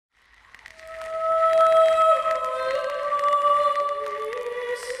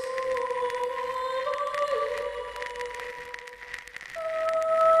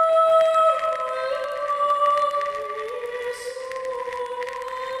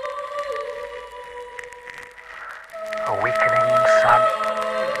A weakening sun,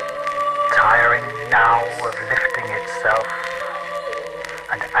 tiring now of lifting itself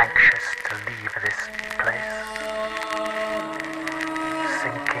and anxious to leave this place,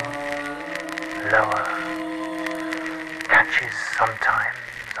 sinking lower, catches sometimes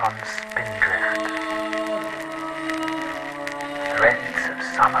on spindrift, threads of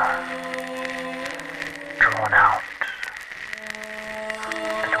summer drawn out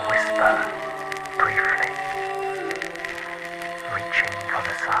that whisper briefly, reaching for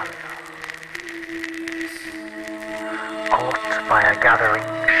the sun. Caught by a gathering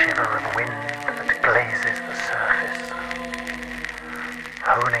shiver of wind that glazes the surface,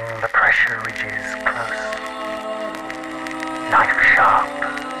 honing the pressure ridges close, knife sharp,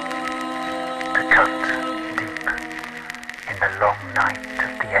 to cut deep in the long night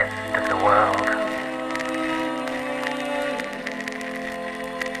at the end of the world.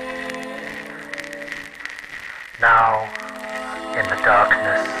 Now, in the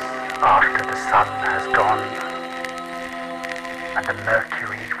darkness after the sun has gone, and the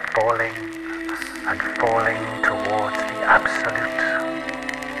mercury falling and falling towards the absolute,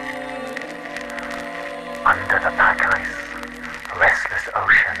 under the pack ice, restless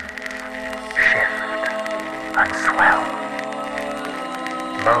oceans shift and swell,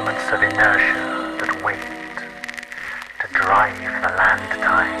 moments of inertia that wait to drive the land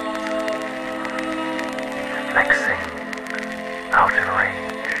tides, flexing out of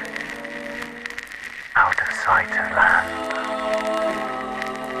range, out of sight of land.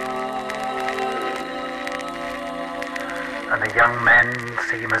 And the young men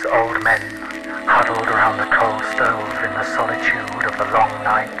seem as old men, huddled around the coal stove in the solitude of the long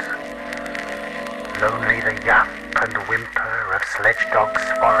night. Lonely the yap and whimper of sledge dogs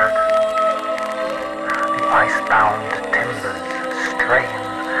forward. The ice-bound timbers strain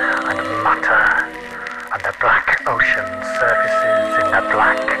and mutter, and the black ocean surfaces in the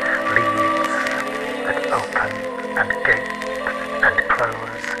black leads that open and gape and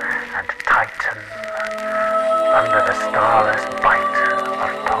close and tighten under the starless bite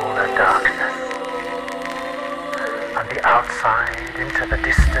of polar darkness. And the outside into the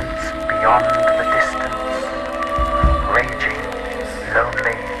distance beyond the distance, raging,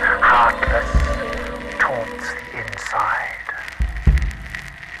 lonely, heartless, taunts the inside.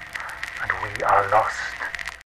 And we are lost